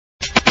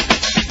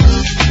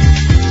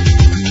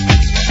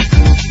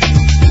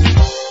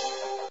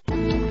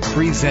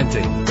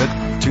Presenting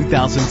the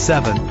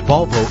 2007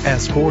 Volvo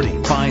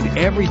S40. Find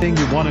everything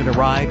you want in a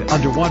ride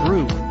under one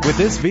roof. With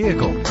this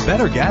vehicle,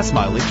 better gas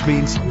mileage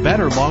means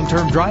better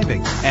long-term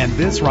driving. And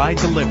this ride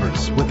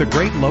delivers with a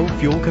great low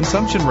fuel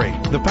consumption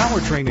rate. The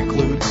powertrain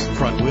includes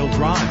front-wheel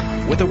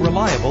drive with a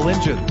reliable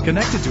engine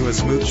connected to a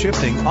smooth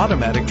shifting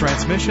automatic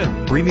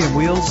transmission. Premium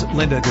wheels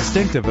lend a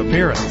distinctive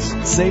appearance.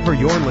 Savor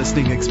your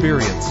listening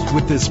experience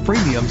with this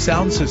premium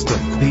sound system.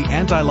 The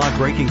anti-lock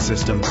braking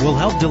system will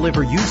help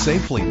deliver you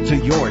safely to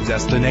your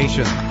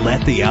destination.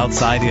 Let the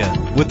outside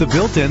in with the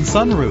built-in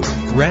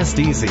sunroof. Rest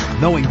easy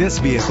knowing this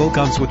vehicle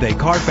comes with a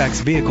Carfax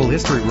Vehicle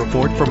History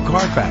Report from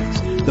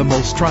Carfax, the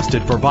most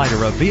trusted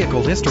provider of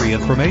vehicle history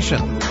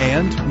information.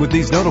 And with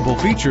these notable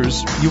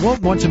features, you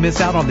won't want to miss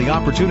out on the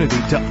opportunity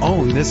to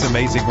own this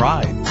amazing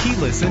ride.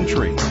 Keyless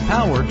entry,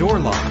 power door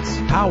locks,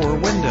 power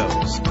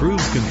windows,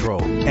 cruise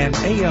control, and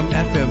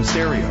AM/FM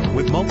stereo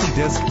with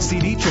multi-disc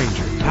CD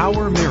changer,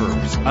 power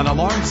mirrors, an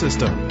alarm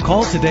system.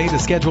 Call today to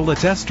schedule a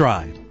test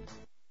drive.